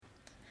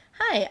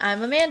Hi,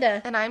 I'm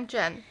Amanda. And I'm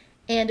Jen.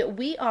 And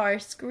we are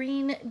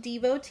Screen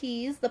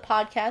Devotees, the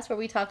podcast where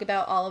we talk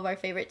about all of our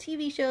favorite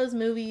TV shows,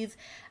 movies,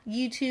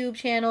 YouTube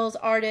channels,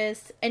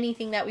 artists,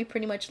 anything that we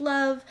pretty much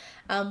love.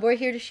 We're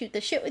here to shoot the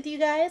shit with you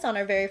guys on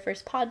our very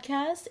first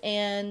podcast.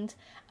 And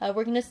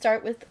we're going to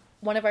start with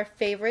one of our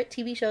favorite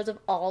TV shows of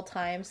all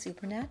time,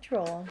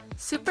 Supernatural.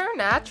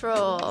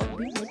 Supernatural.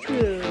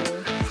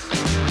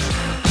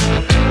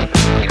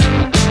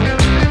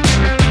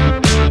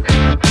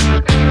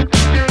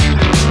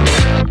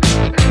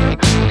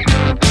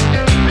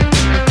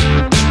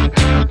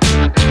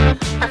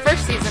 Our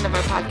first season of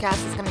our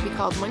podcast is going to be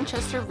called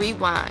Winchester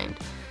Rewind.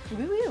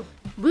 Woo woo.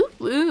 Woo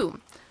woo.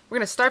 We're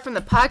going to start from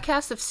the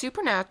podcast of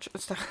Supernatural.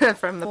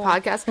 We're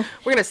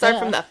going to start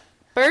from the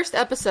first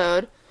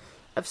episode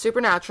of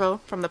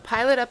Supernatural, from the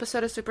pilot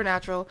episode of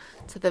Supernatural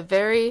to the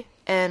very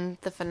end,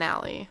 the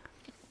finale.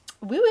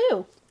 Woo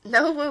woo.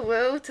 No woo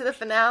woo to the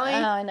finale.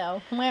 Oh, I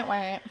know. Wah,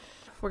 wah.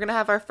 We're going to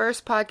have our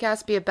first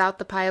podcast be about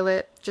the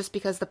pilot, just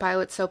because the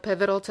pilot's so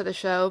pivotal to the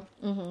show.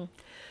 Mm-hmm.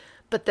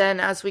 But then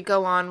as we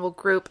go on, we'll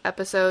group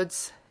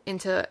episodes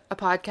into a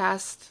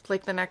podcast.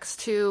 Like the next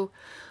two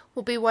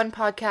will be one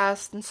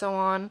podcast and so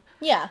on.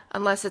 Yeah.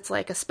 Unless it's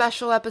like a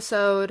special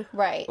episode.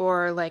 Right.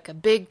 Or like a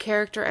big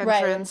character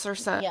entrance or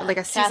something. Yeah. Like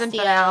a season Castiel.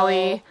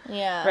 finale.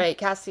 Yeah. Right.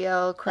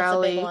 Castiel,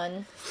 Crowley. That's a big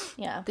one.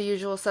 Yeah. The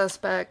Usual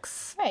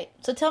Suspects. Right.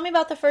 So tell me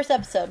about the first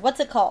episode. What's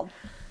it called?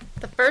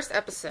 The first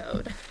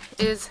episode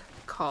is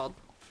called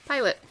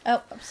Pilot.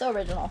 Oh, so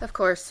original. Of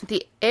course.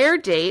 The air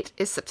date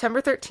is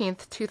September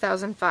 13th,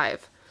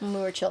 2005. When we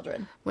were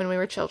children. When we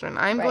were children.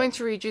 I'm Right. going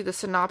to read you the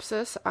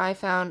synopsis I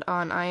found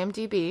on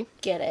IMDb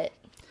Get it.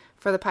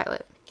 for the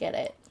pilot. Get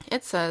it.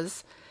 It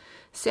says,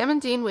 Sam and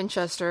Dean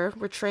Winchester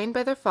were trained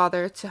by their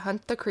father to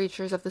hunt the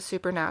creatures of the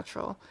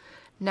supernatural.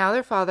 Now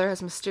their father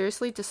has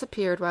mysteriously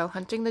disappeared while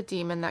hunting the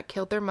demon that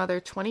killed their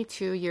mother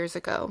 22 years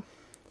ago.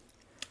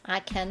 I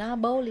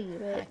cannot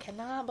believe it. I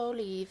cannot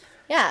believe.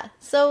 Yeah.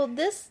 So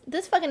this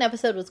fucking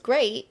episode was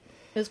great.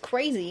 It was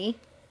crazy.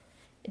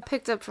 It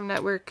picked up from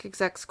network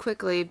execs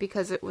quickly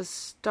because it was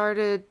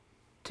started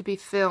to be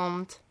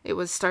filmed. It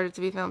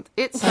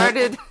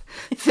started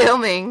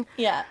filming.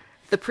 Yeah.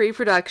 The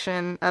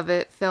pre-production of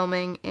it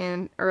filming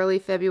in early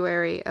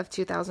February of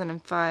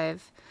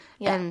 2005.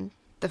 Yeah. And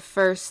the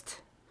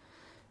first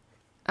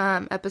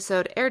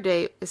episode air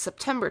date is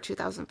September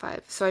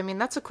 2005. So, I mean,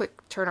 that's a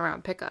quick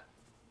turnaround pickup.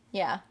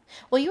 Yeah.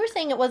 Well, you were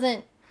saying it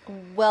wasn't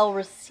well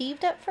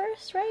received at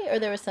first, right? Or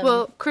there was some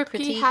Kripke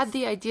critiques? had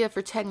the idea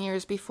for 10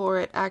 years before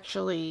it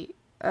actually...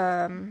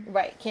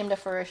 Right. Came to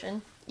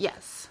fruition.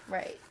 Yes.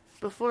 Right.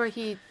 Before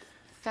he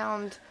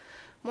found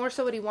more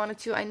so what he wanted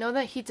to. I know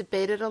that he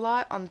debated a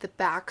lot on the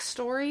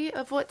backstory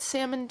of what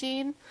Sam and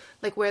Dean,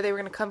 like where they were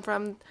going to come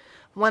from.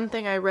 One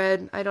thing I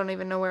read, I don't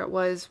even know where it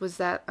was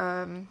that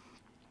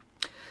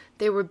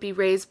they would be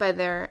raised by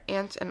their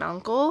aunt and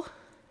uncle.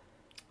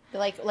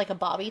 Like a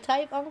Bobby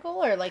type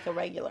uncle or like a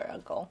regular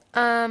uncle?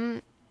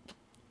 I'm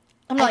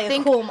not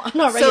a cool mom. I'm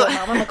not a regular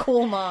mom. I'm a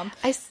cool mom.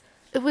 I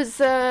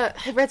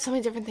read so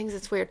many different things.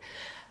 It's weird.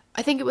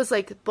 I think it was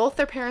like both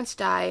their parents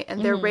die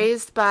and they're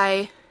raised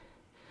by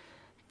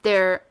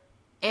their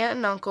aunt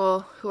and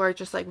uncle who are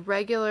just like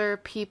regular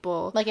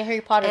people. Like a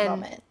Harry Potter and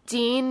moment.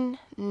 Dean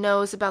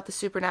knows about the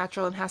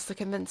supernatural and has to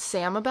convince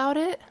Sam about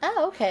it.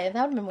 Oh, okay.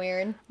 That would have been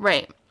weird.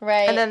 Right.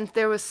 Right. And then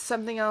there was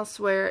something else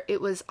where it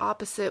was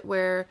opposite,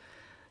 where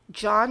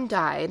John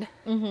died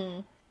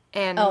and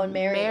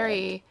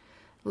Mary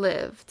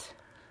lived.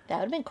 That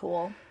would have been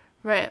cool.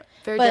 Right.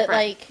 Very but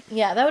different.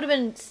 that would have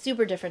been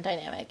super different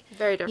dynamic.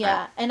 Very different.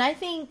 Yeah, and I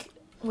think,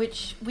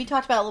 which we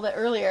talked about a little bit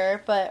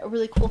earlier, but a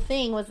really cool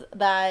thing was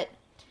that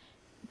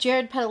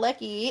Jared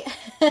Padalecki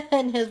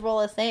and his role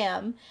as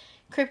Sam,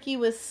 Kripke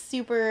was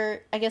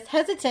super, I guess,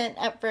 hesitant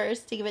at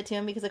first to give it to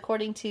him because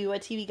according to a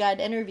TV Guide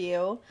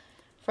interview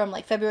from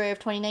like February of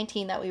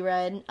 2019 that we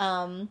read,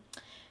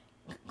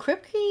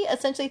 Kripke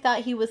essentially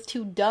thought he was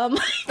too dumb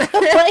to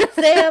play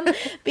Sam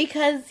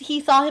because he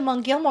saw him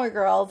on Gilmore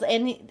Girls,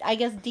 and I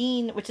guess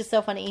Dean, which is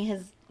so funny,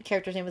 his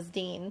character's name was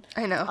Dean.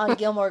 I know. On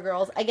Gilmore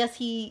Girls. I guess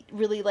he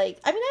really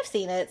I've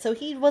seen it, so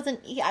he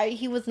wasn't,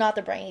 he was not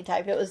the brainy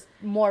type. It was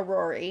more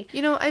Rory.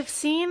 You know, I've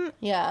seen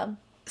Yeah.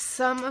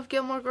 some of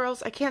Gilmore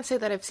Girls. I can't say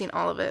that I've seen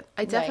all of it.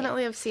 I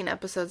definitely have seen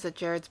episodes that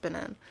Jared's been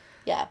in.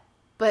 Yeah.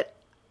 But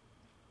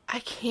I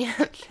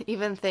can't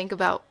even think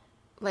about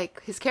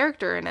like his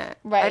character in it.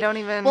 Right. I don't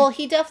even... Well,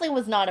 he definitely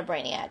was not a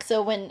brainiac.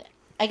 So when,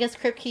 I guess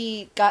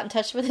Kripke got in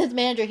touch with his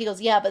manager, he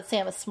goes, yeah, but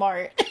Sam is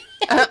smart.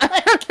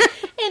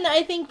 And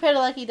I think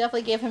Padalecki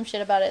definitely gave him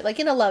shit about it, like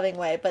in a loving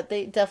way, but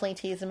they definitely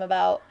teased him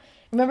about,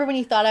 remember when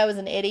he thought I was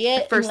an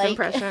idiot? First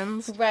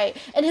impressions. Right.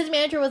 And his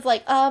manager was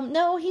like,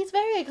 no, he's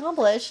very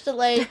accomplished.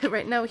 Like,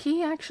 right. No,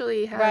 he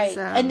actually has... Right.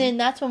 And then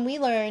that's when we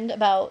learned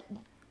about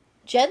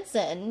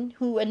Jensen,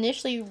 who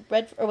initially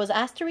read, or was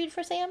asked to read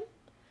for Sam.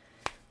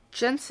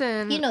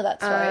 Jensen... You know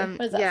that story.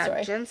 What is that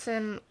story?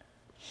 Jensen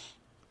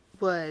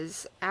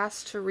was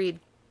asked to read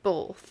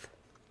both.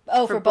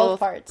 Oh, for both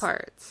parts.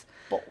 Parts.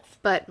 Both.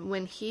 But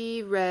when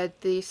he read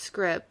the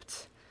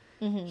script,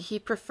 he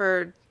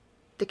preferred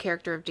the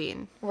character of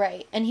Dean.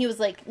 Right. And he was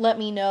like, let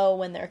me know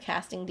when they're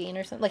casting Dean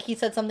or something. Like, he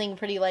said something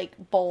pretty,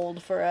 like,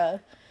 bold for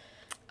a...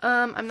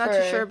 I'm not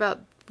too sure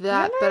about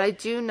that, Remember? but I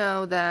do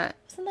know that...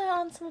 Wasn't that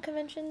on some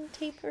convention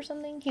tape or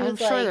something? I'm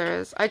sure there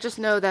is. I just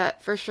know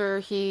that for sure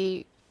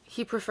he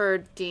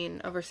preferred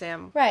Dean over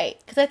Sam. Right.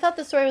 Because I thought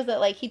the story was that,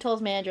 like, he told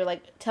his manager,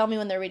 like, tell me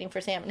when they're reading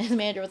for Sam. And his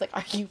manager was like,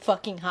 are you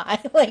fucking high?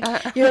 Like,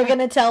 you're going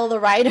to tell the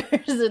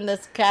writers and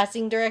this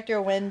casting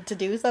director when to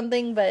do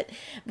something? But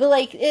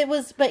like, it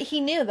was... But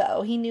he knew,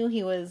 though. He knew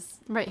he was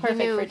perfect he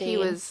knew for Dean. He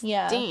was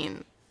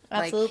Dean.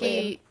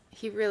 Absolutely. Like,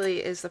 he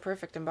really is the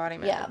perfect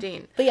embodiment of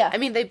Dean. But yeah. I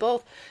mean, they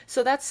both...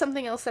 So that's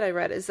something else that I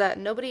read, is that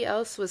nobody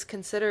else was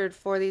considered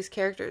for these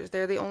characters.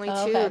 They're the only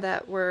two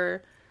that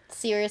were...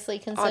 Seriously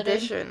considered?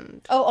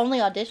 Auditioned. Oh,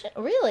 only audition?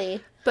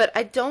 Really? But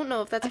I don't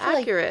know if that's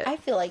accurate. I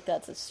feel like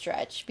that's a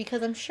stretch,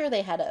 because I'm sure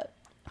they had a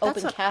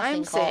open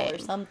casting call or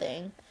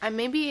something.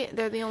 Maybe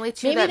they're the only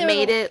two that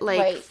made it,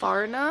 like,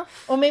 far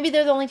enough. Or maybe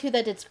they're the only two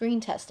that did screen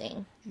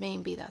testing.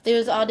 Maybe that's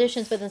There's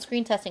auditions, but then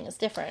screen testing is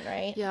different,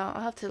 right? Yeah,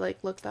 I'll have to,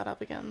 like, look that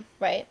up again.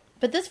 Right.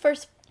 But this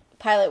first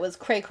pilot was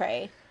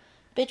cray-cray.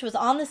 Bitch was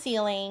on the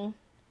ceiling.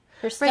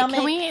 Her stomach... Right,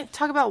 can we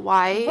talk about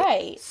why?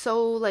 Right.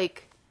 So,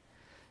 like,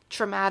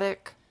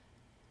 traumatic,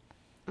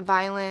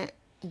 violent,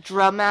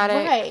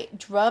 dramatic. Right.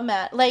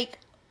 Dramatic. Like...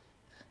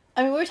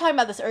 I mean, we were talking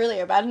about this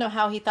earlier, but I don't know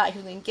how he thought he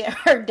was going to get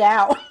her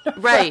down.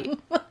 Right.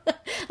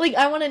 Like,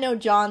 I want to know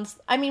John's...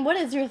 I mean, what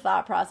is your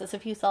thought process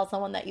if you saw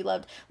someone that you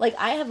loved? Like,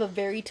 I have a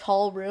very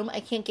tall room. I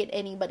can't get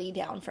anybody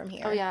down from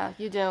here. Oh, yeah,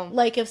 you do.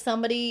 Like, if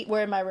somebody...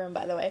 We're in my room,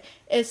 by the way.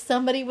 If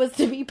somebody was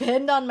to be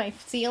pinned on my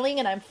ceiling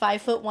and I'm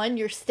 5'1",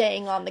 you're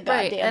staying on the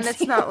goddamn ceiling. And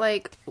it's not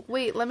like,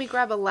 wait, let me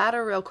grab a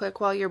ladder real quick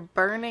while you're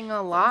burning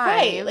alive.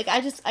 Right. Like,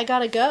 I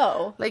gotta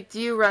go. Like, do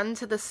you run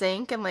to the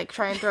sink and, like,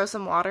 try and throw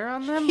some water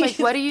on them? Like,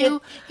 what do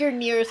you... Get your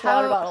nearest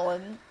water bottle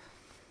and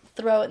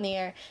throw it in the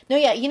air. No,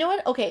 yeah, you know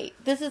what? Okay,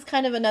 this is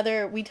kind of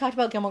another... We talked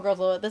about Gilmore Girls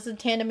a little bit. This is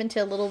tandem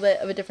into a little bit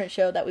of a different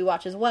show that we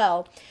watch as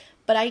well.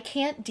 But I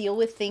can't deal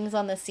with things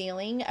on the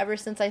ceiling ever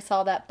since I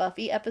saw that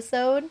Buffy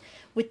episode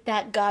with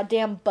that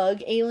goddamn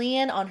bug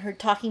alien on her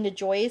talking to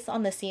Joyce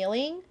on the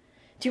ceiling.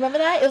 Do you remember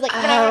that? It was like...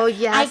 Oh,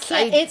 yes,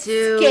 It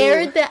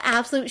scared the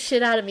absolute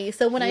shit out of me.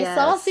 So when I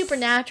saw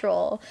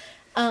Supernatural...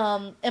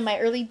 in my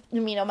early,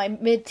 my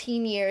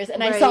mid-teen years,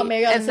 and I saw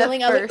Mary on the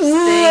ceiling, I was like,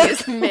 thing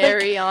is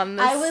Mary on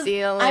the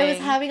ceiling. I was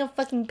having a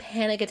fucking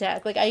panic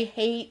attack. Like, I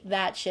hate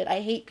that shit.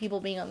 I hate people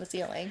being on the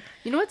ceiling.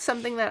 You know what's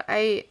something that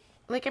I've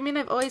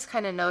always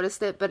kind of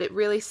noticed it, but it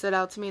really stood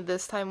out to me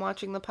this time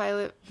watching the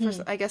pilot.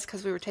 I guess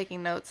because we were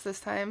taking notes this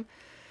time.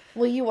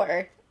 Well, you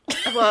were.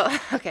 Well,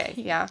 okay,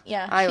 yeah.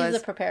 Yeah, she's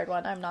the prepared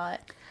one. I'm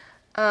not.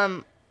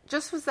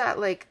 Just was that,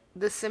 like,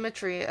 the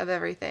symmetry of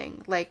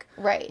everything. Like,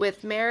 right.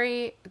 with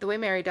Mary, the way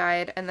Mary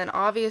died, and then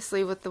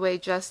obviously with the way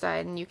Jess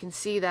died, and you can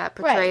see that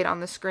portrayed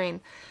on the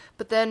screen.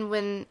 But then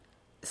when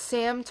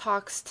Sam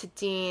talks to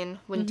Dean,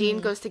 when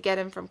Dean goes to get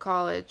him from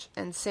college,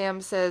 and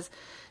Sam says,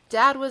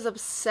 Dad was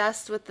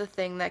obsessed with the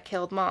thing that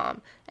killed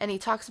Mom. And he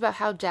talks about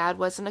how Dad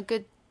wasn't a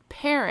good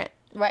parent.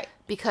 Right.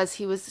 Because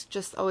he was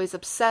just always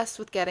obsessed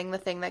with getting the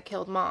thing that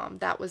killed Mom.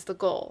 That was the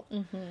goal.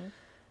 Mm-hmm.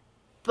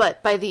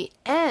 But by the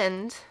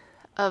end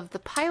of the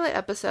pilot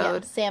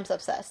episode... Sam's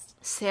obsessed.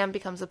 Sam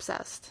becomes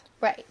obsessed.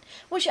 Right.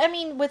 Which, I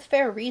mean, with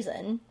fair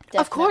reason. Definitely.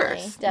 Of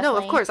course. Definitely. No,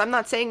 of course. I'm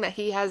not saying that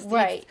he has...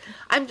 Right.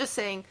 I'm just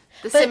saying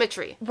the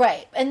symmetry.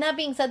 Right. And that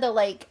being said, though,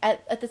 like,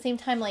 at the same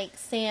time, like,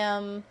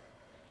 Sam...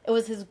 It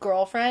was his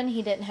girlfriend.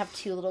 He didn't have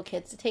 2 little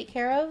kids to take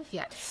care of.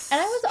 Yes. And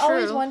I was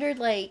always wondered,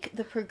 like,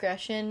 the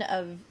progression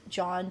of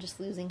John just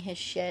losing his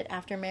shit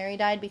after Mary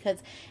died, because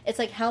it's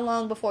like, how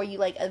long before you,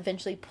 like,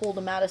 eventually pulled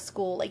him out of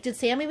school? Like, did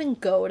Sam even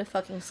go to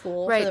fucking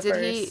school? Right, for the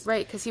first... he?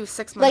 Right, because he was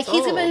 6 months old.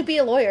 Like, he's going to be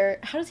a lawyer.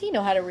 How does he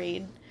know how to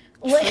read?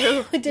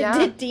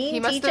 Did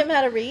Dean teach him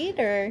how to read,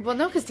 or? Well,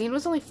 no, because Dean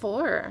was only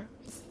 4.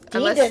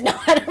 Dean didn't know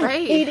how to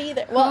read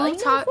either. Well, who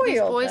taught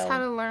these boys how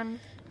to learn?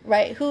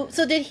 Right.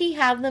 So did he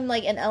have them,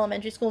 like, in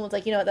elementary school and was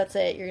like, you know what, that's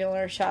it. You're going to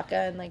learn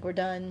shotgun, like, we're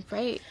done.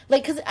 Right.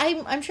 Like, because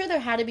I'm sure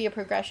there had to be a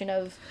progression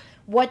of,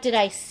 what did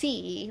I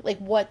see? Like,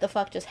 what the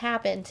fuck just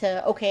happened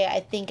to, okay, I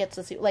think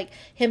it's like,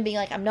 him being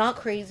like, I'm not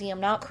crazy.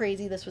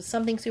 This was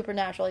something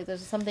supernatural. Like, this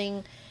was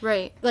something...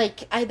 Right.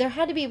 Like, there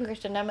had to be a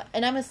progression.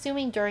 And I'm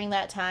assuming during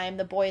that time,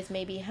 the boys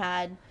maybe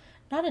had...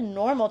 Not a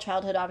normal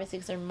childhood, obviously,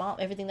 because their mom,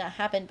 everything that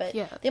happened, but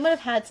they might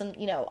have had some,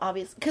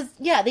 obvious... Because,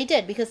 they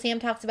did, because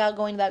Sam talks about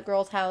going to that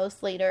girl's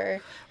house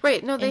later.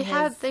 Right, no, they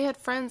had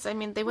friends. I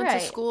mean, they went to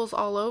schools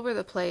all over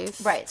the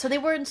place. Right, so they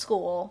were in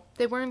school.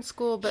 They were in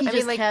school, but, I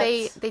mean, like,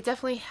 they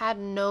definitely had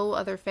no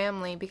other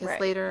family, because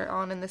later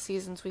on in the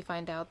seasons, we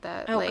find out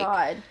that,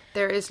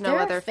 there is no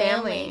other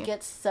family. Their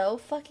gets so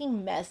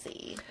fucking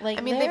messy. Like,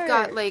 I mean,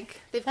 that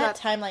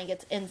timeline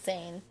gets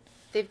insane.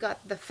 They've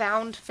got the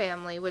found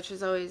family, which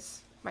is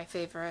always... my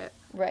favorite.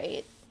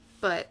 Right.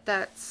 But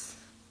that's...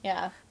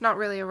 Yeah. Not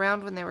really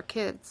around when they were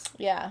kids.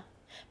 Yeah.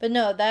 But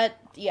no,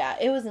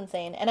 it was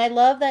insane. And I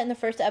love that in the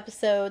first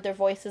episode, their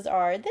voices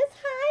are this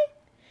high.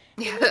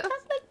 And they talk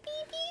like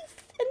babies.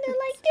 And they're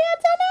like,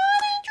 Dad's on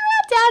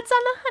Dad's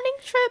on a hunting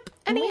trip,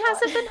 and he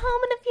hasn't been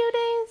home in a few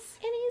days.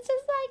 And he's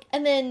just like,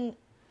 and then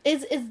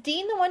is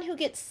Dean the one who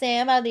gets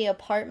Sam out of the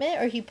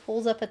apartment, or he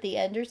pulls up at the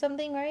end or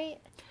something, right?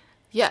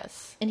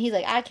 Yes. And he's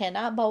like, I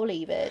cannot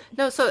believe it.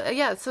 No,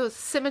 so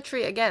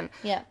symmetry again.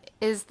 Yeah.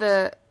 Is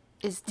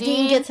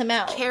Dean gets him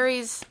out.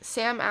 Carries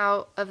Sam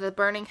out of the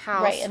burning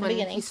house right, in the when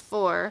beginning. He's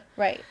 4.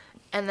 Right.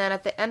 And then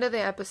at the end of the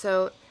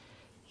episode,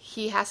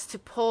 he has to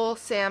pull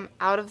Sam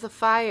out of the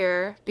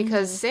fire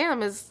because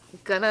Sam is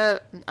gonna,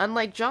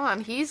 unlike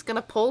John, he's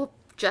gonna pull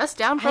Jess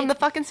down from the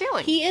fucking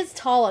ceiling. He is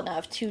tall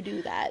enough to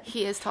do that.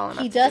 He is tall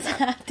enough. He does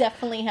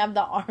definitely have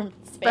the arm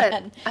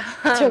span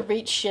to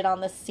reach shit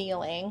on the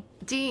ceiling.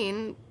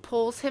 Dean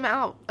pulls him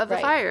out of the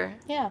fire.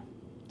 Yeah.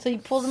 So he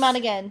pulls him out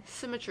again.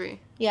 Symmetry.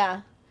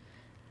 Yeah.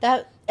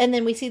 And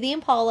then we see the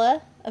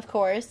Impala, of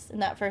course, in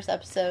that first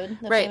episode.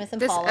 The famous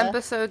Impala. This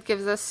episode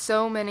gives us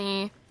so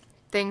many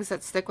things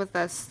that stick with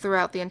us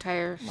throughout the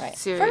entire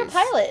series. For a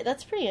pilot,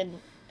 that's pretty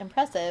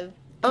impressive.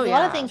 A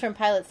lot of things from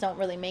pilots don't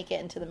really make it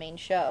into the main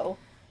show.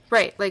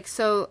 Right. Like,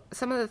 so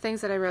some of the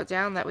things that I wrote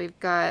down that we've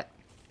got,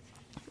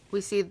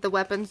 we see the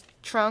weapons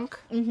trunk,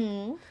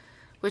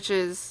 which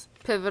is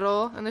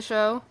pivotal in the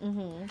show.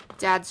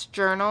 Dad's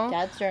journal.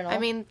 I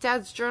mean,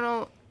 Dad's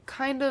journal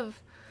kind of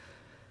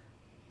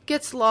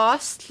gets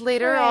lost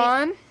later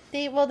on.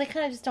 They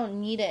kind of just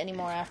don't need it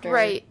anymore after.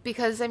 Right,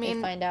 because, I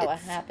mean, they find out what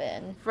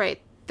happened. Right.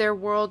 Their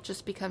world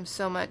just becomes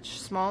so much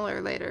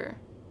smaller later.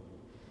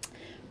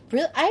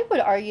 Really, I would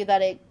argue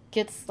that it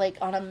gets, like,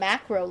 on a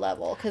macro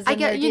level, because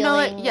they're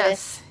dealing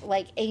with,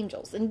 like,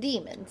 angels and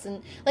demons,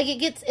 and, like,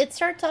 it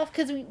starts off,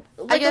 because a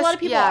lot of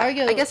people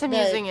argue... I guess I'm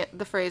using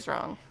the phrase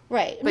wrong.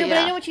 Right. But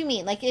I know what you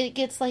mean. Like, it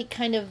gets, like,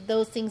 kind of,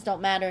 those things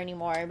don't matter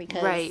anymore,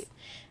 because... Right.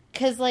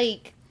 Because,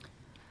 like,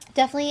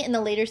 definitely in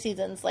the later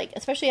seasons, like,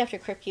 especially after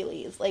Kripke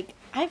leaves, like,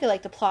 I feel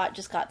like the plot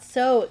just got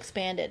so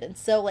expanded, and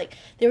so, like,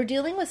 they were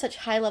dealing with such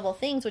high-level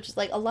things, which is,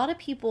 like, a lot of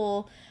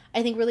people...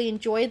 I think really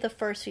enjoyed the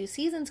first few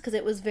seasons because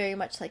it was very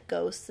much like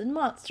ghosts and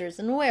monsters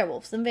and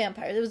werewolves and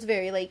vampires. It was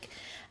very like,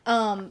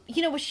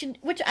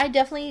 which I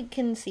definitely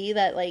can see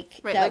that that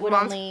like would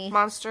only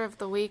Monster of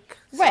the Week.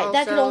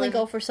 That could only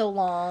go for so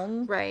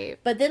long. Right.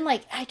 But then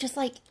I just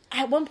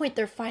at one point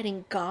they're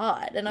fighting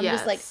God and I'm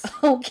just like,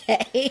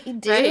 okay,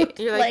 dude. Right.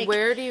 You're like,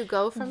 where do you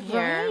go from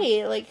here?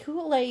 Right. Like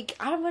who? Like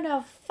I'm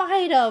gonna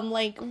fight him.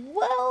 Like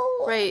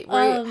well. Right.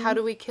 How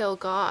do we kill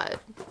God?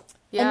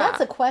 Yeah. And that's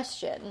a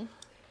question.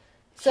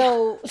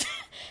 So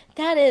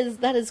that is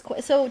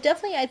so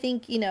definitely I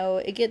think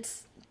it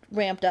gets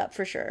ramped up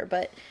for sure,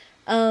 but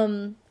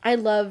I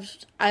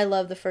love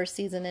the first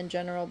season in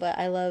general, but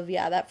I love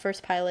that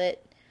first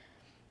pilot.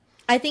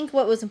 I think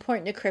what was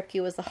important to Kripke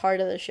was the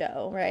heart of the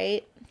show,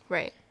 right?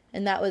 Right.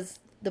 And that was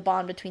the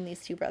bond between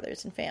these two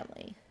brothers and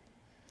family.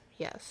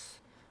 Yes.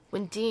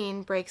 When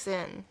Dean breaks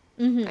in,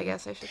 I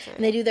guess I should say.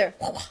 And they do their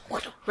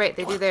right,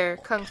 they do their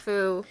kung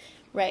fu.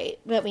 Right,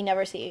 but we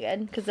never see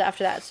again because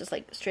after that it's just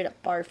like straight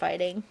up bar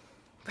fighting.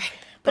 Right.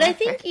 But I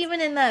think even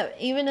in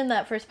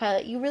that first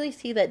pilot, you really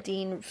see that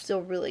Dean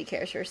still really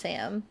cares for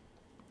Sam.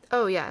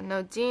 Oh yeah,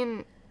 no,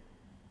 Dean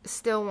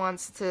still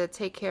wants to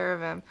take care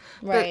of him.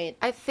 Right.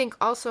 But I think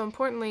also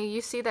importantly,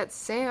 you see that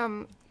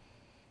Sam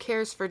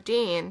cares for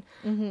Dean,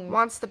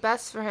 wants the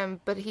best for him,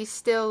 but he's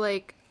still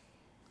like,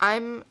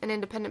 I'm an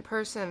independent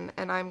person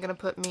and I'm gonna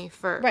put me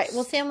first. Right.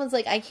 Well, Sam was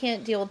like, I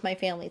can't deal with my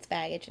family's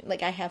baggage.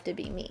 Like, I have to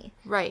be me.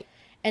 Right.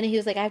 And he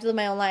was like, I have to live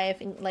my own life,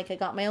 and, like, I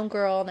got my own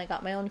girl, and I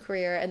got my own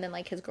career, and then,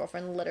 like, his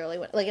girlfriend literally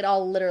went, like, it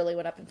all literally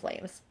went up in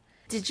flames.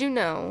 Did you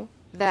know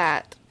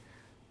that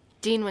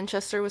Dean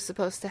Winchester was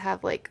supposed to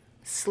have, like,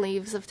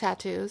 sleeves of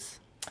tattoos?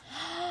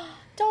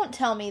 Don't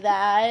tell me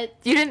that.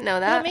 You didn't know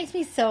that? That makes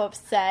me so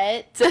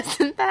upset.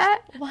 Doesn't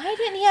that? Why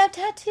didn't he have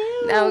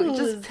tattoos? Now,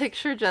 just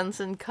picture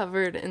Jensen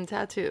covered in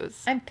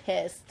tattoos. I'm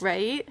pissed.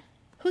 Right?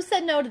 Who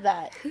said no to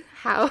that?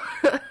 How?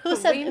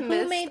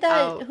 Who made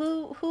that?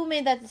 Who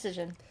made that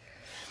decision?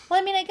 Well,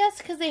 I mean, I guess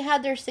because they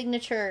had their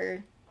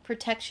signature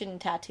protection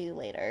tattoo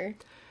later.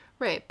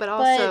 Right, but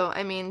also,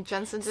 I mean,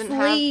 Jensen didn't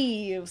have...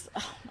 Sleeves!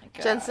 Oh my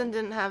god. Jensen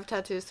didn't have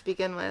tattoos to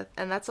begin with,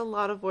 and that's a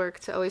lot of work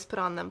to always put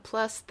on them.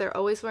 Plus, they're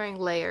always wearing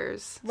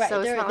layers, right,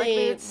 so it's not like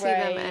we would see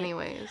them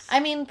anyways.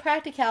 I mean,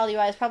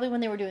 practicality-wise, probably when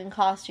they were doing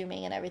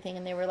costuming and everything,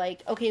 and they were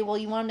like, okay, well,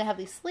 you want him to have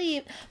these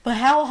sleeves, but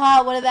how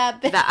hot would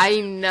that be? I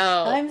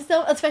know. I'm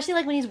so... Especially,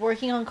 like, when he's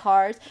working on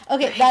cars.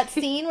 Okay, that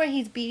scene where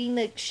he's beating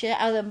the shit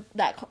out of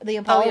the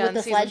Impala with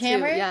the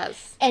sledgehammer. 2,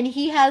 yes. And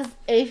he has...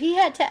 If he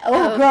had to...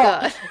 Oh,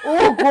 God.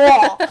 Oh,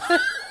 girl.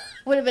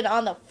 Would have been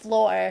on the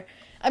floor.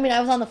 I mean, I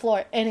was on the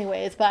floor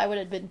anyways, but I would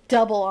have been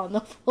double on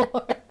the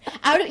floor.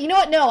 You know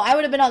what? No, I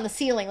would have been on the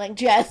ceiling like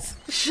Jess.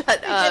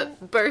 Shut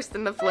up. Burst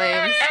in the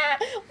flames.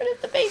 What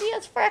if the baby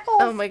has freckles?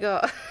 Oh my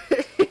god.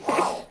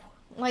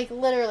 Like,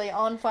 literally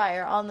on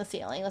fire on the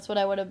ceiling. That's what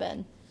I would have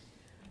been.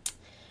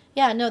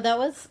 Yeah, no, that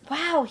was...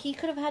 Wow, he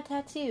could have had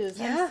tattoos.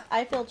 Yeah.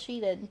 I feel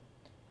cheated.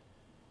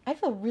 I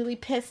feel really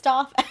pissed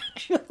off,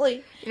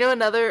 actually. You know,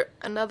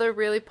 another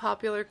really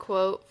popular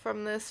quote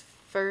from this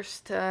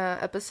first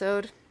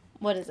episode?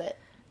 What is it?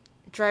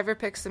 Driver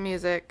picks the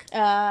music.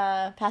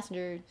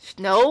 Passenger.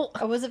 No.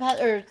 Or was it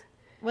or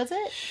was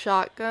it?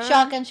 Shotgun.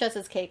 Shotgun shuts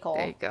his K-hole.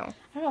 There you go.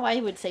 I don't know why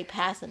you would say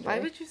passenger. Why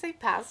would you say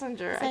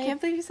passenger? I can't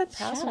believe you said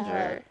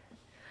passenger.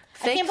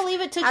 I can't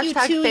believe it took you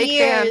Hashtag 2 fake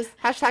years.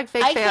 Fan. Hashtag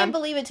fake I fan. can't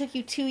believe it took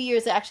you 2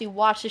 years to actually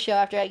watch the show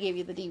after I gave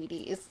you the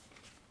DVDs.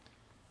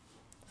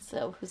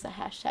 So, who's the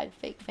hashtag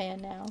fake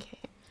fan now? Okay,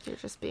 you're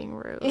just being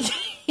rude.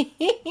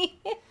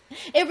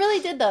 It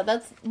really did, though.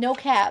 That's no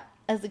cap,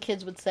 as the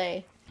kids would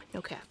say.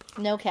 No cap.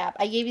 No cap.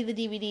 I gave you the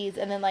DVDs,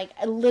 and then, like,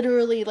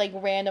 literally, like,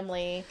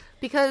 randomly,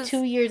 because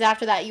 2 years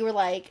after that, you were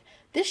like,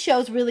 this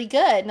show's really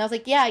good. And I was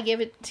like, yeah, I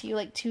gave it to you,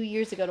 like, 2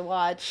 years ago to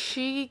watch.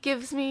 She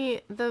gives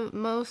me the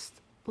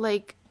most,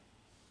 like,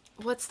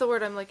 what's the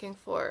word I'm looking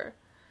for?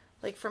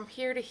 Like, from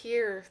here to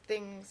here,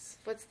 things,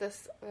 what's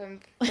this,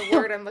 the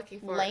word I'm looking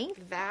for?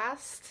 Length?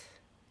 Vast?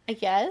 I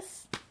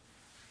guess.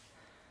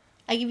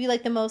 I give you,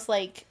 like, the most,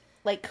 like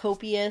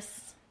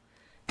copious.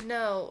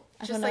 No,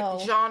 just, like,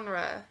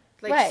 genre.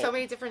 Like, right. So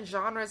many different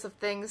genres of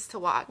things to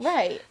watch.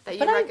 Right. That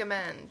you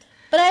recommend.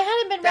 But I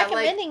hadn't been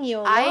recommending you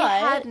a lot. I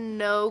had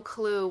no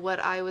clue what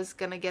I was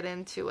going to get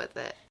into with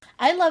it.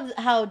 I love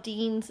how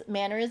Dean's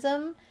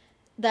mannerism,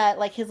 that,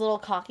 like, his little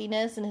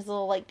cockiness and his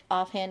little, like,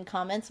 offhand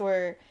comments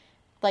were,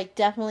 like,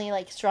 definitely,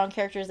 like, strong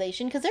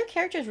characterization. Because their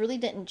characters really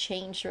didn't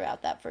change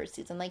throughout that first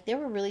season. Like, they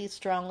were really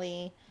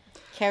strongly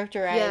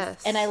characterized.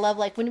 Yes. And I love,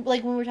 like when we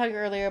were talking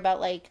earlier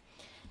about, like,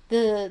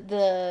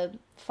 the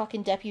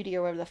fucking deputy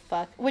or whatever the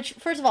fuck. Which,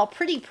 first of all,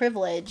 pretty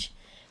privilege.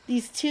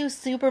 These two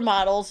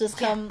supermodels just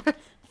come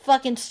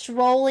fucking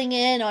strolling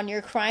in on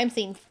your crime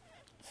scene,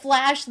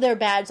 flash their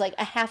badge, like,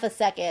 a half a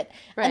second.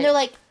 Right. And they're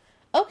like,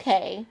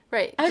 okay.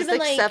 Right.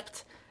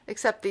 Just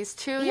accept these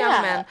two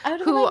young men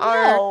who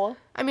are... No.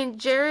 I mean,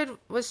 Jared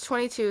was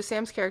 22,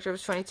 Sam's character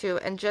was 22,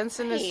 and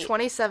Jensen is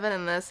 27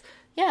 in this.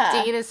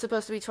 Yeah. Dean is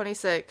supposed to be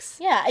 26.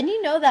 Yeah, and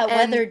you know that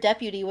weather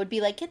deputy would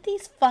be like, get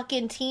these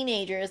fucking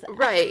teenagers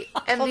right.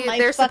 And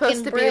they're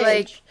supposed to be,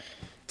 like,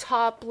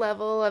 top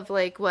level of,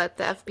 like, what,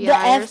 the FBI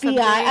or something?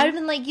 The FBI. I'd have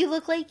been like, you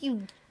look like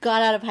you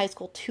got out of high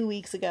school 2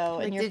 weeks ago.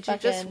 Like, and you're did you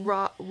just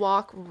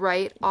walk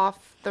right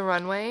off the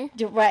runway?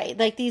 Right.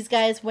 Like, these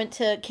guys we're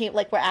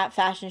at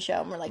fashion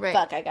show, and we're like,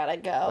 fuck, I gotta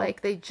go.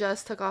 Like, they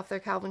just took off their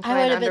Calvin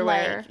Klein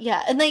underwear. Been like,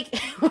 yeah, and,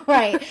 like,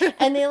 right.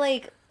 And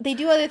they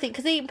do other things,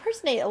 because they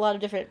impersonate a lot of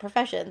different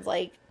professions,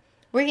 like,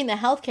 working in the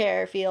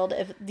healthcare field.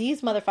 If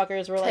these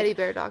motherfuckers were, like... Teddy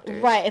bear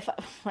doctors.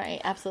 Right,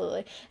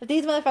 absolutely. If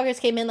these motherfuckers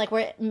came in, like,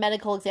 we're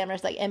medical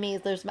examiners, like,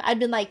 Emmys, I'd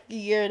been like,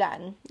 you're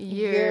done.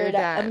 You're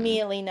done.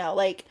 Immediately, no.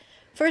 Like,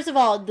 first of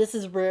all, this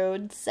is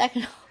rude.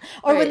 Second,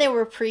 when they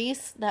were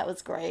priests, that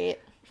was great.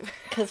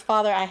 Because,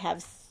 Father, I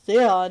have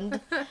sinned.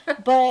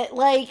 But,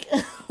 like,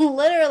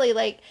 literally,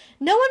 like,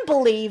 no one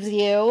believes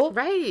you.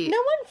 Right. No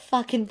one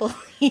fucking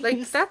believes.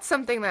 Like, that's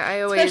something that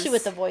I always... Especially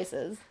with the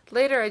voices.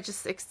 Later, I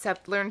just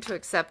learn to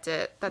accept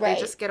it. That they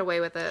just get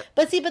away with it.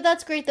 But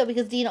that's great, though,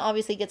 because Dean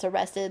obviously gets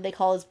arrested. They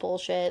call his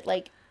bullshit.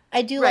 Like,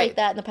 I do like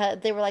that in the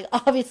past. They were like,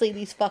 obviously,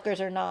 these fuckers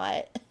are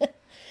not.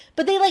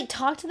 But they, like,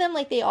 talk to them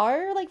like they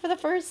are, like, for the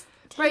first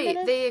 10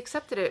 minutes. They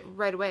accepted it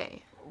right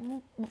away.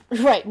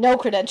 Right, no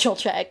credential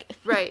check.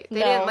 Right,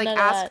 they didn't, like,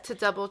 ask to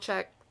double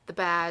check the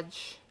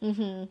badge.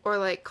 Mm-hmm. Or,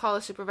 like, call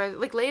a supervisor.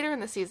 Like, later in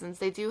the seasons,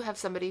 they do have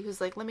somebody who's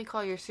like, let me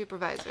call your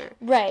supervisor.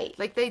 Right.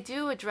 Like, they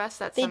do address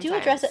that sometimes. They do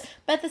address it.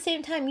 But at the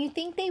same time, you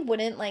think they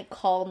wouldn't, like,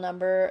 call a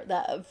number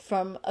that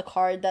from a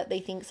card that they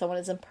think someone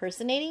is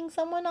impersonating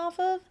someone off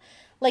of?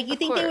 Like, you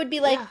think they would be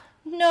like,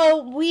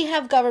 no, we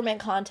have government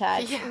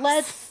contact.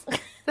 Yes.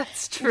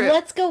 That's true.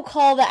 Let's go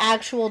call the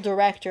actual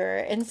director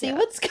and see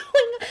what's going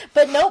on.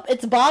 But nope,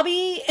 it's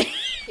Bobby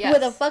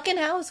with a fucking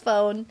house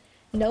phone.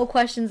 No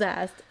questions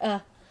asked.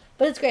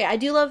 But it's great. I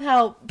do love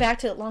how, back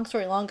to long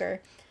story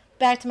longer,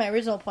 back to my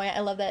original point, I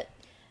love that,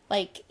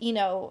 like, you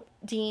know,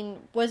 Dean,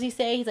 what does he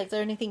say? He's like, is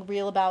there anything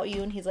real about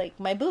you? And he's like,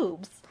 my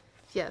boobs.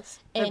 Yes.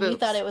 And you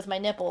thought it was my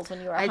nipples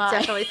when you were high. I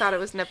definitely thought it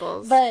was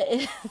nipples. But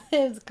it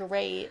was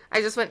great.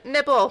 I just went,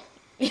 nipple.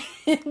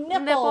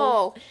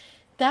 Nipple.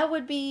 That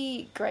would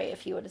be great if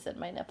he would have said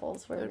my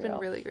nipples were real. It would have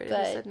been really great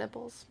if he said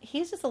nipples.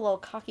 He's just a little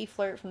cocky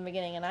flirt from the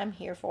beginning, and I'm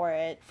here for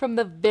it. From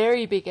the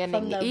very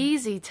beginning.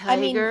 Easy,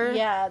 Tiger.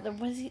 I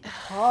mean,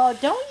 oh,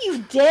 don't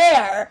you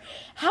dare!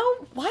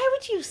 Why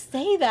would you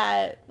say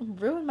that?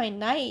 Ruin my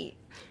night.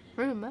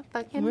 Ruin my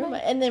fucking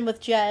night. And then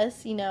with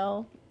Jess, you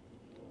know.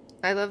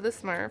 I love the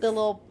Smurfs. The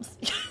little...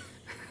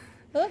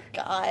 Oh,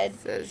 God.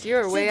 Says,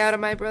 you're way out of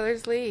my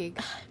brother's league.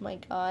 Oh, my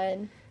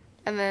God.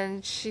 And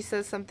then she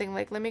says something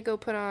like, let me go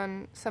put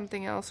on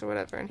something else or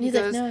whatever. And he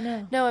goes,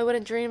 like, no, I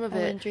wouldn't dream of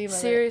it.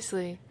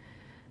 Seriously.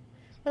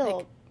 What a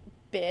little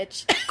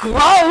bitch.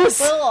 Gross!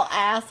 What a little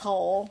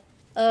asshole.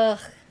 Ugh.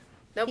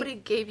 Nobody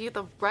gave you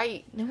the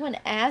right. No one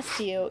asked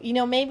you. You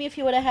know, maybe if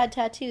he would have had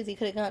tattoos, he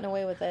could have gotten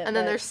away with it. And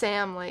then there's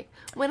Sam, like,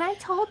 when I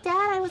told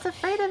Dad I was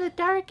afraid of the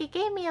dark, he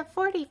gave me a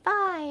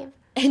 45.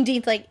 And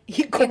Dean's like,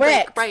 correct.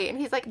 Like, right. And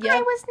he's like,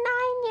 I was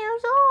 9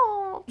 years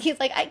old. He's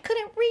like, I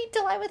couldn't read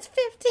till I was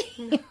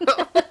 15.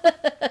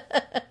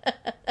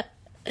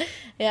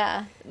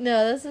 Yeah.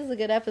 No, this is a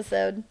good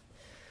episode.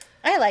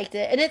 I liked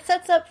it. And it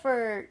sets up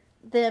for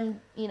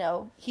them, you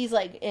know, he's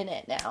like in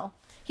it now.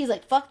 He's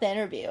like, fuck the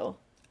interview.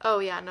 Oh,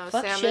 yeah, no,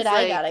 Fuck Sam shit is I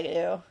like... gotta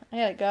do. I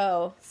gotta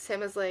go.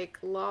 Sam is like,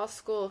 law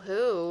school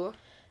who?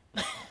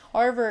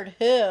 Harvard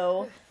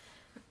who?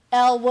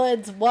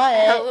 Elwood's what?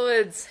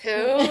 Elwood's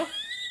who?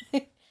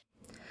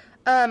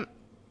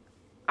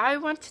 I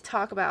want to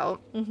talk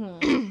about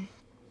I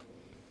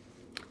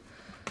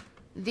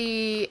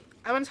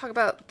want to talk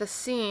about the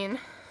scene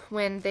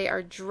when they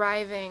are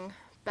driving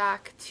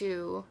back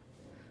to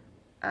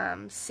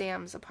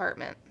Sam's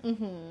apartment.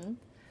 Mm-hmm.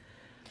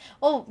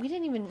 Oh, we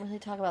didn't even really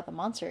talk about the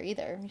monster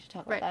either. We should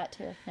talk about that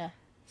too. Yeah.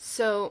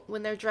 So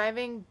when they're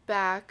driving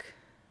back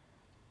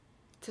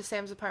to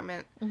Sam's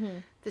apartment,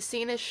 the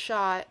scene is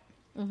shot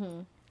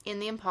in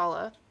the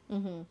Impala,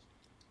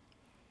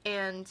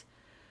 and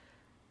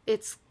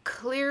it's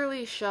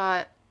clearly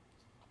shot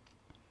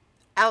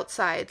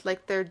outside,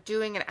 like they're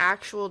doing an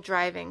actual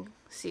driving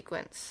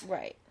sequence.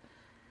 Right.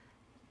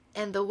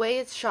 And the way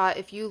it's shot,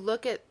 if you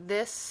look at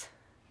this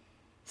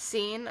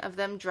scene of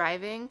them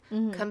driving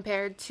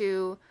compared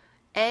to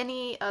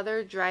any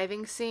other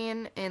driving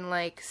scene in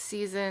like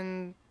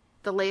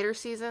the later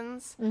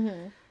seasons,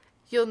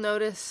 you'll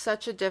notice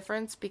such a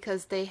difference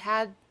because they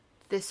had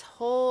this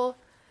whole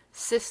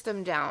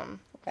system down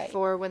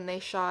for when they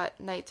shot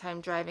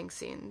nighttime driving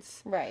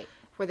scenes. Right.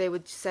 Where they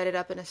would set it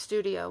up in a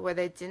studio where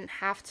they didn't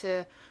have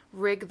to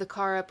rig the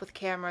car up with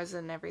cameras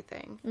and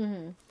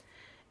everything.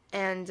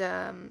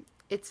 And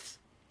it's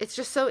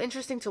just so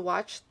interesting to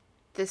watch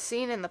this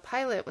scene in the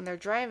pilot when they're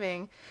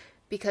driving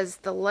because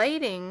the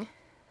lighting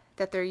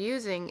that they're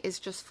using is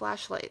just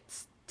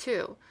flashlights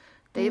too.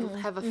 They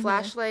have a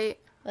flashlight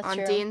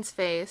on Dean's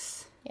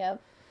face. Yep.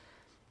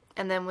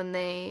 And then when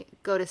they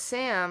go to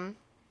Sam,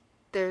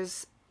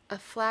 there's a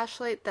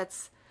flashlight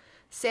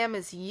Sam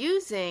is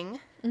using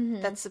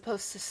that's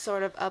supposed to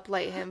sort of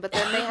uplight him, but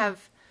then they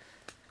have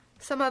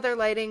some other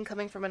lighting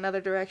coming from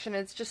another direction.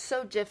 It's just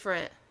so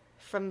different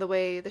from the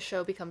way the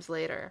show becomes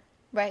later.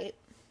 Right.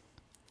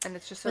 And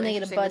it's just so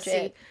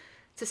interesting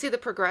to see the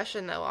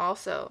progression, though,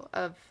 also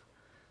of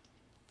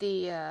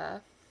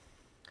the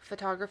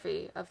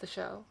photography of the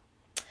show.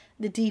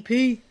 The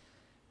DP.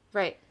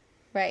 Right.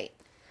 Right.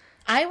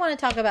 I want to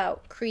talk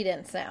about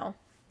Credence now.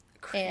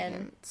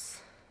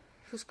 Credence.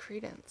 Who's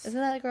Credence? Isn't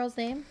that a girl's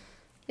name?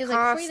 He was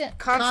like Credence.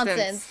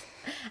 Constance.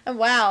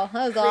 Wow,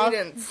 that was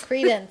Credence. Off.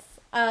 Credence.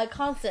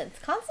 Constance.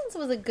 Constance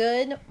was a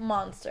good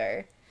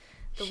monster.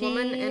 The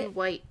woman in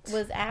white.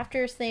 Was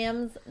after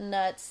Sam's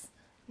nuts.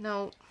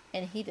 No.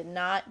 And he did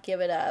not give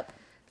it up.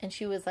 And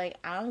she was like,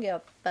 I don't give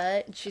a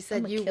fuck. She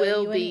said, you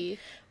will be.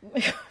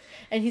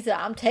 And he said,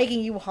 I'm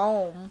taking you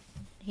home.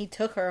 He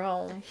took her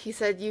home. He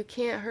said, you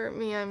can't hurt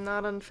me. I'm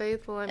not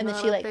unfaithful. And then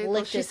she, like,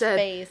 licked his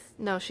face.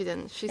 No, she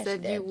didn't. She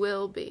said, you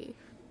will be.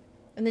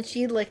 And then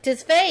she licked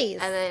his face.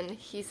 And then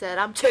he said,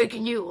 I'm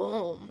taking you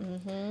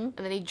home. And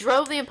then he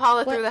drove the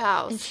Impala through the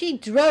house. And she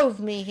drove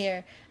me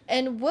here.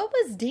 And what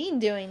was Dean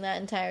doing that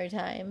entire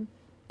time?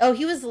 Oh,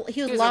 he was locked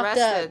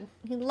arrested. Up.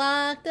 He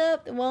locked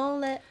up. They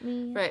won't let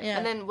me. Right. Yeah.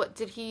 And then what,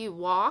 did he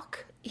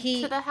walk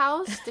to the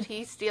house? Did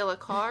he steal a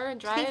car and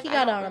drive? I think he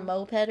got on a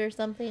moped or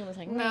something and was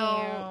like,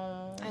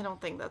 no. I don't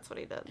think that's what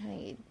he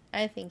did.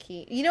 I think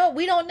he... You know what?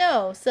 We don't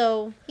know.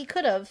 So he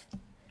could have.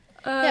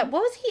 Yeah,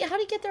 what was he... How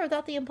did he get there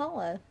without the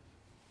Impala?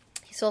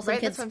 He stole some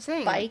kid's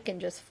bike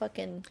and just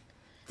fucking...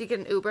 Did he get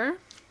an Uber?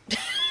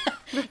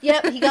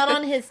 Yep, he got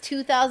on his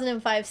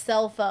 2005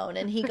 cell phone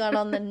and he got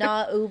on the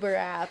Not Uber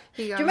app.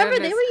 Do you remember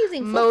they were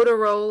using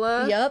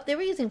Motorola? Yep, they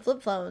were using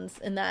flip phones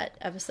in that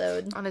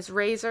episode. On his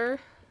Razor?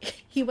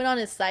 He went on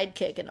his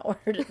Sidekick and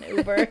ordered an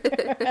Uber.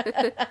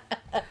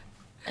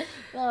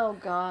 Oh,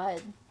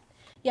 God.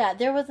 Yeah,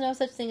 there was no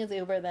such thing as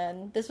Uber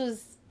then. This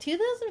was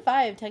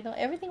 2005.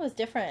 Everything was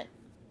different.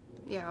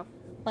 Yeah.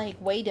 Like,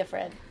 way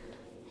different.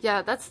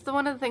 Yeah, that's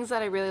one of the things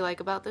that I really like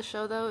about the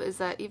show, though, is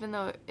that even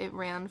though it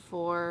ran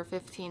for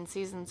 15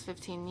 seasons,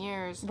 15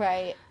 years.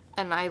 Right.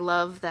 And I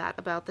love that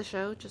about the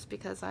show, just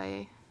because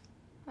I'm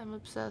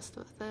obsessed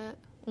with it.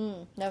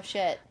 No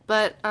shit.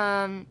 But,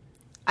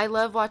 I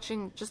love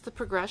watching just the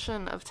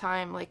progression of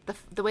time, like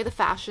the way the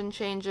fashion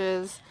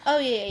changes. Oh,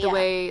 yeah. The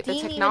way the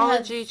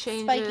technology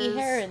changes. Spiky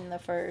hair in the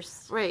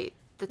first. Right.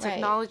 The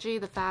technology,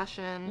 the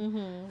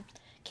fashion.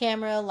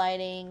 Camera,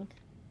 lighting,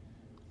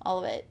 all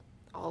of it.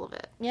 All of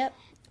it. Yep.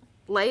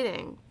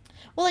 Lighting.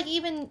 Well, like,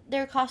 even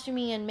their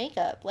costuming and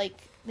makeup.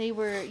 Like, they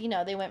were,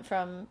 they went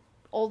from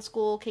old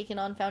school caking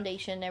on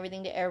foundation and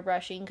everything to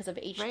airbrushing because of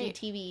HD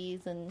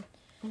TVs and...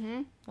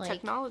 Like,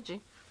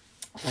 technology.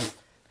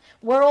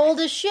 We're old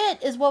as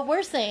shit, is what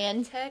we're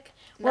saying. Technology.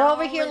 We're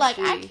over here like,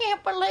 I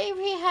can't believe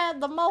he had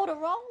the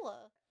Motorola.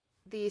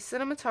 The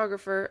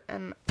cinematographer,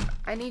 and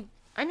I need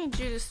you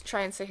to just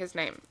try and say his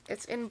name.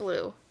 It's in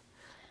blue.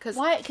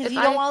 Why? Because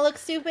you don't want to look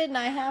stupid and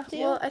I have to?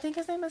 Well, I think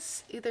his name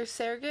is either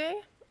Sergey.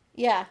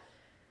 Yeah.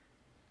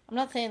 I'm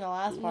not saying the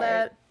last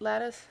part.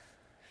 Lattice.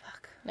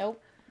 Fuck.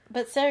 Nope.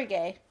 But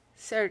Sergey.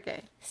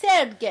 Sergey.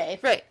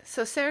 Right.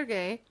 So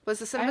Sergey was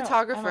the cinematographer.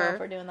 I don't know if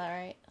we're doing that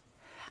right.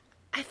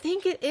 I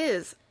think it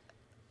is.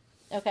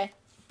 Okay.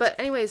 But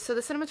anyways, so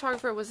the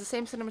cinematographer was the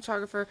same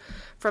cinematographer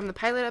from the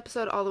pilot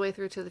episode all the way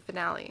through to the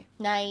finale.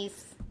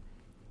 Nice.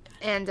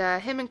 And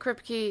him and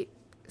Kripke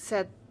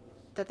said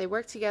that they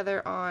worked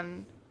together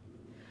on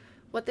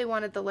what they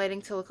wanted the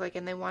lighting to look like,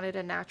 and they wanted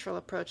a natural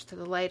approach to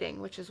the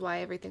lighting, which is why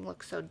everything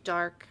looked so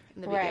dark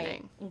in the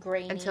beginning.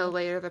 Grainy. Until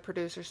later the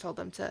producers told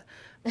them to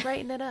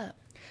brighten it up.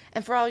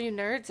 And for all you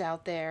nerds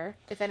out there,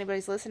 if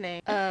anybody's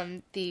listening,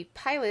 the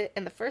pilot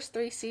and the first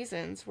 3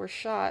 seasons were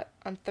shot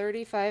on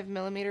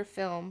 35mm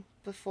film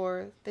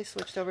before they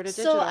switched over to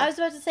digital. So I was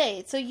about to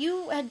say, so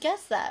you had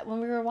guessed that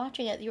when we were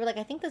watching it. You were like,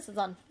 I think this is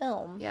on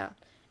film. Yeah.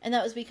 And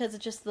that was because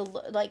it's just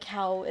like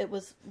how it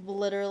was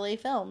literally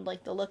filmed,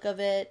 like the look of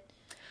it.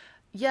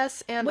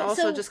 Yes, and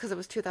also just because it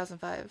was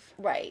 2005.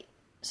 Right.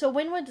 So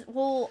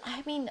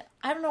I mean,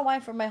 I don't know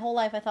why for my whole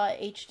life I thought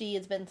HD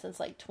has been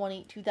since like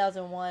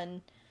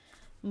 2001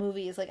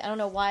 movies. Like, I don't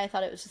know why I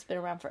thought it was just been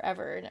around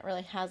forever, and it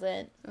really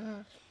hasn't.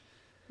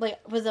 Like,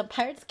 was it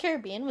Pirates of the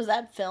Caribbean? Was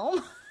that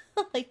film?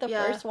 Like the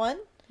first one?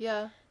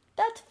 Yeah.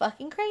 That's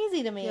fucking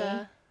crazy to me.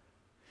 Yeah.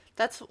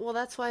 That's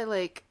why,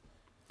 like,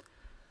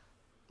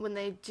 when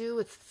they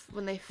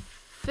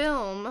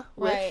film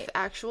with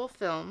actual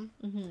film,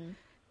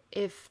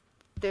 if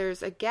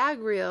there's a gag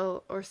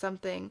reel or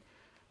something,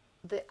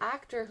 the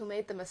actor who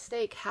made the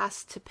mistake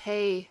has to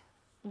pay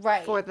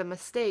for the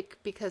mistake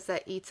because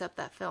that eats up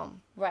that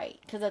film. Right,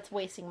 because that's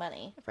wasting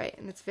money. Right,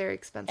 and it's very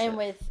expensive.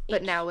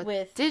 And now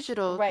with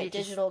digital,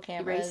 digital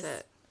cameras, erase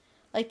it.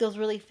 Like those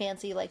really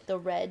fancy, like the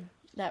red,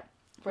 that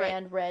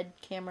brand red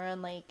camera,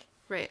 and like.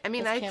 Right, I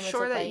mean, I'm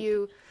sure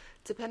that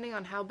depending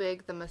on how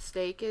big the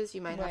mistake is,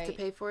 you might have to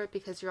pay for it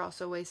because you're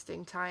also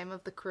wasting time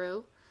of the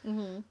crew,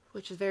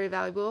 which is very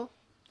valuable.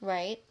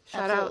 Right.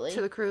 Shout out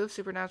to the crew of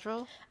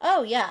Supernatural.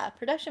 Oh, yeah.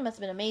 Production must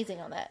have been amazing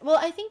on that. Well,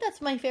 I think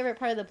that's my favorite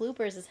part of the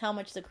bloopers is how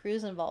much the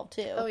crew's involved,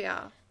 too. Oh,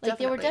 yeah. Like,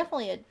 they were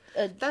definitely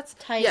a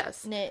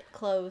tight-knit,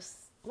 close.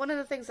 One of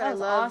the things that I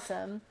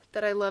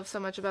love so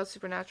much about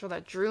Supernatural,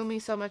 that drew me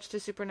so much to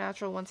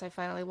Supernatural once I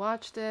finally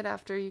watched it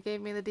after you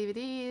gave me the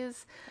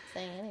DVDs. Not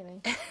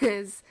saying anything.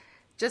 Is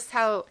just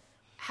how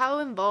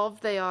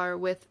involved they are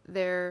with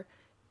their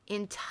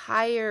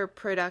entire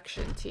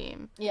production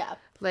team. Yeah.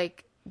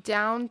 Like,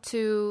 down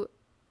to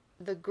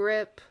the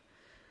grip,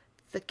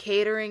 the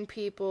catering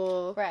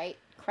people. Right.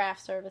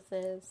 Craft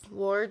services.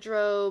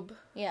 Wardrobe.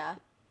 Yeah.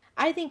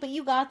 I think, but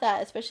you got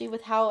that, especially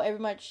with how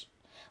much,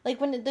 like,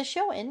 when the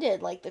show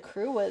ended, like, the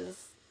crew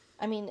was,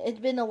 I mean,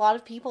 it'd been a lot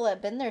of people that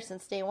have been there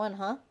since day one,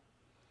 huh?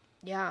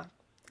 Yeah.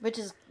 Which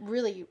is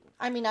really,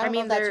 I don't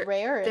know if that's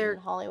rare in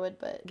Hollywood,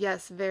 but.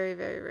 Yes, very,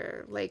 very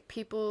rare. Like,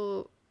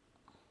 people,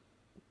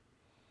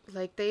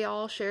 like, they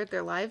all shared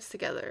their lives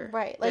together.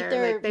 Right. Like,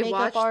 they're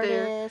makeup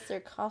artists, they're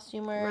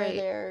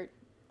costumer,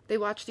 they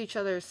watched each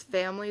other's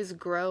families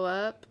grow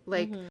up.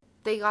 Like,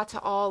 they got to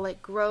all,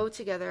 like, grow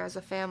together as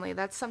a family.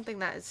 That's something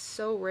that is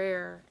so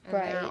rare. And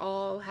they'll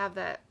all have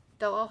that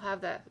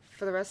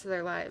for the rest of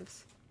their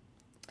lives.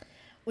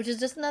 Which is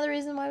just another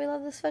reason why we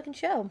love this fucking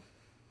show.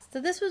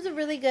 So this was a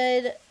really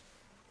good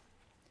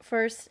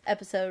first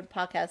episode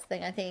podcast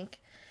thing, I think.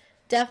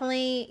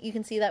 Definitely, you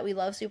can see that we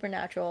love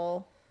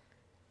Supernatural.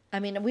 I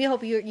mean, we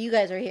hope you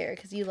guys are here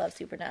because you love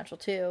Supernatural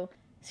too.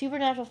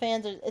 Supernatural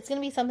fans, it's going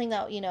to be something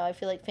that, I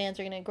feel like fans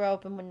are going to grow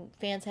up, and when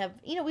fans have,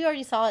 we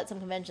already saw it at some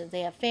conventions.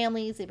 They have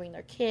families, they bring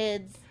their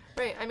kids.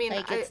 Right, I mean,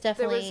 like, it's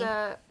definitely...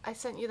 I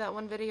sent you that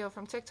one video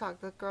from TikTok.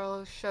 The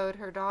girl showed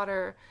her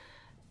daughter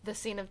the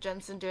scene of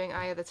Jensen doing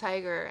Eye of the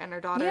Tiger, and her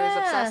daughter is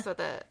obsessed with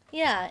it.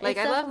 Yeah, like,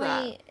 I love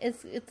that.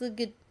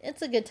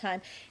 It's a good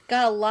time.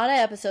 Got a lot of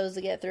episodes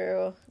to get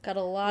through. Got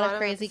a lot of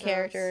crazy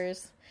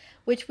characters,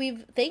 which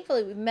we've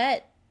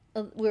met.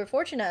 We were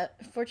fortunate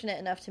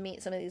enough to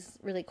meet some of these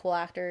really cool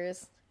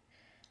actors.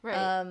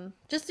 Right.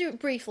 Just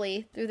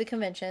briefly through the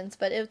conventions,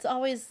 but it's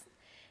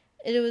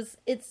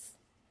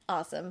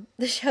awesome.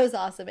 The show's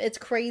awesome. It's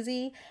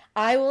crazy.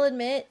 I will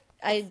admit,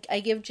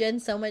 I give Jen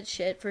so much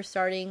shit for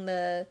starting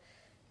the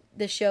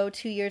show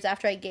 2 years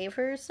after I gave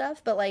her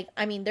stuff, but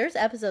there's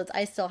episodes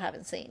I still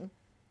haven't seen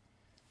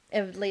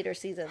of later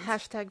seasons.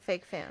 Hashtag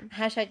fake fan.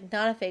 Hashtag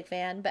not a fake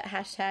fan, but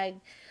hashtag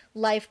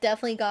life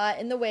definitely got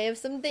in the way of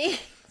some things.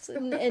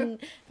 and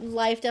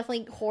life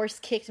definitely horse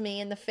kicked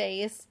me in the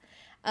face.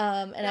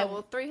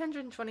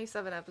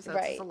 327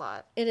 episodes is a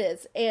lot. It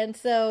is. And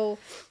so,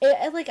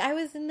 I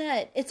was in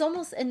that. It's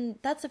almost, and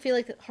that's, I feel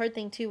like, the hard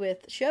thing, too,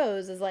 with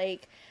shows, is, I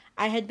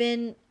had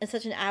been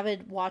such an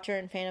avid watcher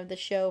and fan of the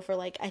show for,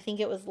 I think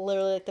it was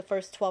literally, the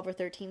first 12 or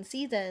 13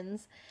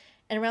 seasons.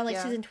 And around,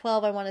 season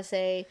 12, I want to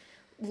say,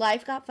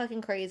 life got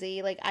fucking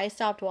crazy. I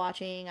stopped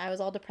watching. I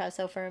was all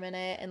depresso for a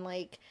minute, and,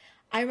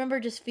 I remember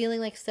just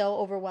feeling so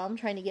overwhelmed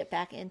trying to get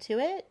back into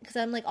it, because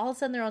I'm all of a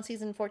sudden they're on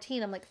season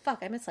 14. I'm like,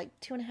 fuck, I missed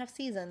 2.5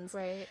 seasons.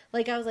 Right.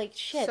 I was like,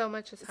 shit. So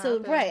much has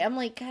happened. Right. I'm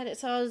like, God.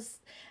 So I was,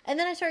 and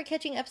then I started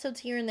catching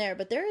episodes here and there,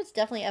 but there is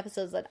definitely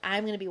episodes that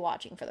I'm going to be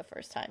watching for the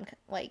first time,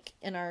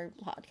 in our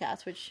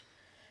podcast, which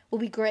will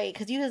be great,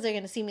 because you guys are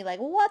going to see me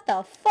what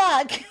the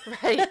fuck?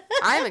 Right.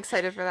 I'm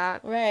excited for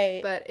that.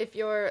 Right. But if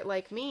you're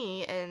like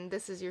me and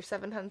this is your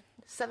 700th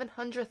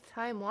 700th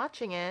time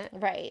watching it.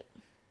 Right.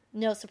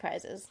 No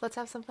surprises. Let's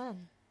have some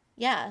fun.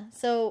 Yeah.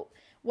 So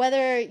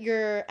whether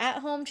you're at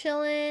home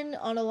chilling,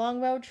 on a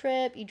long road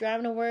trip, you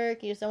driving to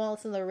work, you just don't want to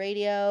listen to the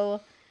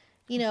radio,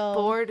 you know.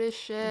 Bored as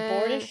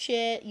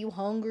shit. You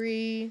hungry,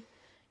 you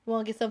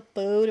want to get some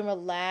food and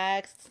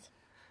relax,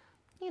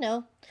 you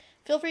know.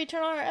 Feel free to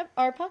turn on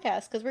our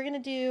podcast because we're going to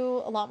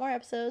do a lot more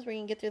episodes. We're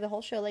going to get through the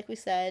whole show like we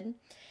said.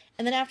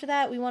 And then after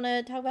that, we want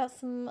to talk about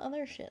some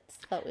other shits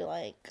that we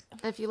like.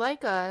 If you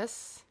like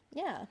us,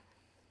 yeah,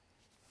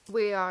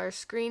 we are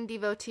Screen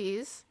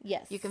Devotees.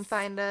 Yes. You can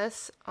find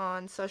us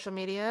on social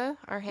media.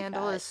 Our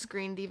handle is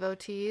Screen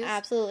Devotees.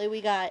 Absolutely.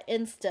 We got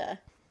Insta.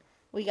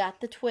 We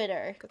got the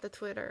Twitter. Got the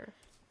Twitter.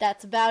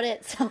 That's about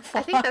it so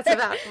far. I think that's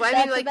about it.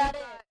 That's about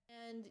it.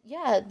 And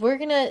yeah, we're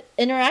going to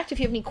interact. If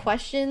you have any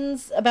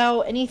questions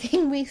about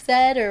anything we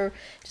said or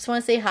just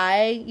want to say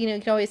hi, you know,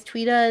 you can always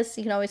tweet us.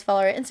 You can always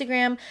follow our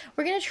Instagram.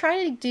 We're going to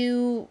try to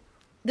do,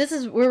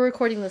 we're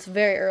recording this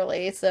very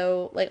early,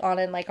 so like on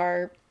in like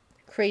our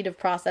creative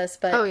process,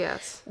 but oh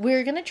yes,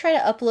 we're going to try to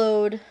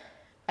upload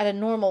at a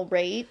normal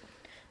rate,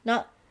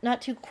 not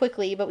too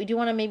quickly, but we do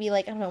want to maybe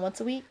like, I don't know,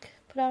 once a week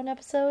put out an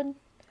episode.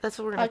 That's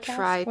what we're going to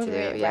try to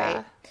do, yeah.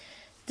 Right.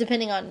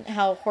 Depending on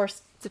how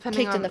kicked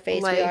in the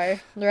face life. We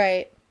are.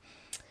 Right.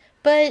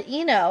 But,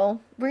 you know,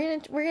 we're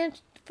gonna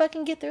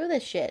fucking get through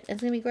this shit.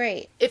 It's gonna be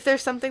great. If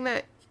there's something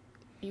that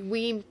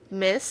we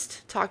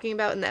missed talking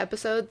about in the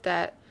episode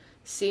that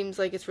seems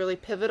like it's really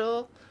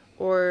pivotal,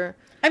 or...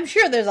 I'm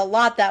sure there's a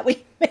lot that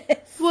we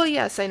missed. Well,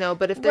 yes, I know,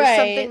 but if there's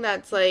something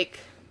that's like...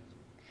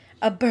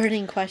 a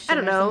burning question, I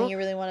don't know, something you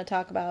really want to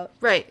talk about.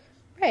 Right.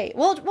 Right.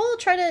 We'll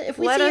try to, if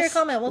we see your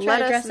comment, we'll try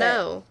to address it. Let us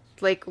know.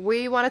 Like,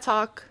 we want to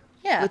talk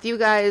with you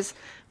guys.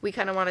 We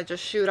kind of want to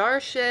just shoot our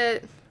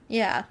shit.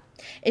 Yeah.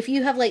 If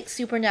you have, like,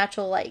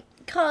 supernatural, like,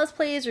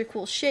 cosplays or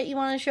cool shit you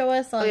want to show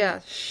us.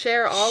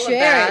 Share all of Share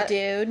that.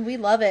 it, dude. We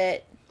love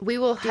it. We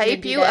will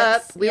hype you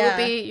up. We will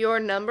be your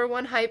number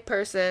one hype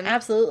person.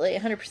 Absolutely.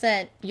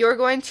 100%. You're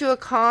going to a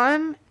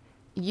con.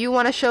 You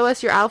want to show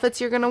us your outfits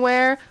you're going to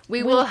wear.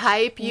 We will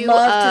hype you up.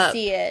 Love to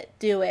see it.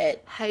 Do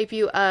it. Hype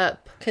you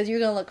up. Because you're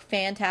going to look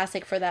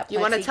fantastic for that plexiglass. You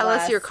want to tell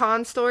us your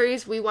con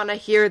stories? We want to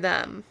hear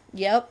them.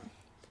 Yep.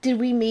 Did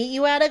we meet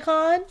you at a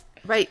con?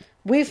 Right.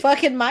 We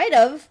fucking might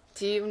have.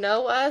 Do you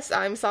know us?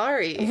 I'm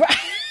sorry. Right.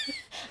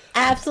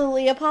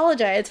 Absolutely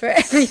apologize for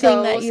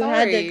everything that you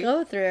had to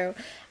go through.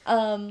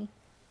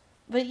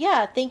 But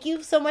yeah, thank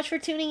you so much for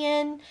tuning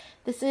in.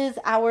 This is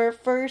our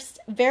first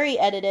very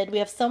edited. We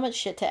have so much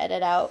shit to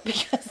edit out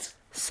because...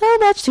 So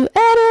much to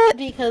edit!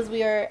 Because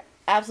we are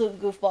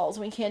absolute goofballs.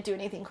 We can't do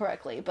anything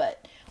correctly,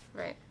 but...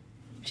 Right.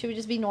 Should we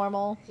just be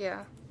normal?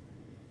 Yeah.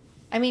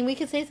 I mean, we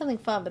could say something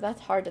fun, but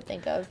that's hard to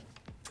think of.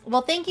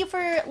 Well, thank you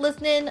for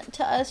listening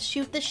to us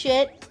shoot the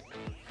shit.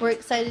 We're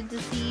excited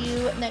to see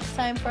you next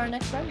time for our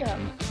next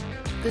rundown.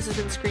 This has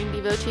been Screen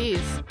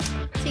Devotees.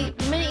 See,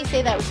 the minute you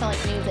say that, we sound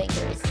like news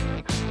anchors.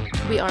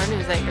 We are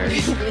news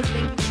anchors. Thank you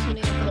for tuning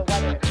in for the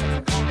weather.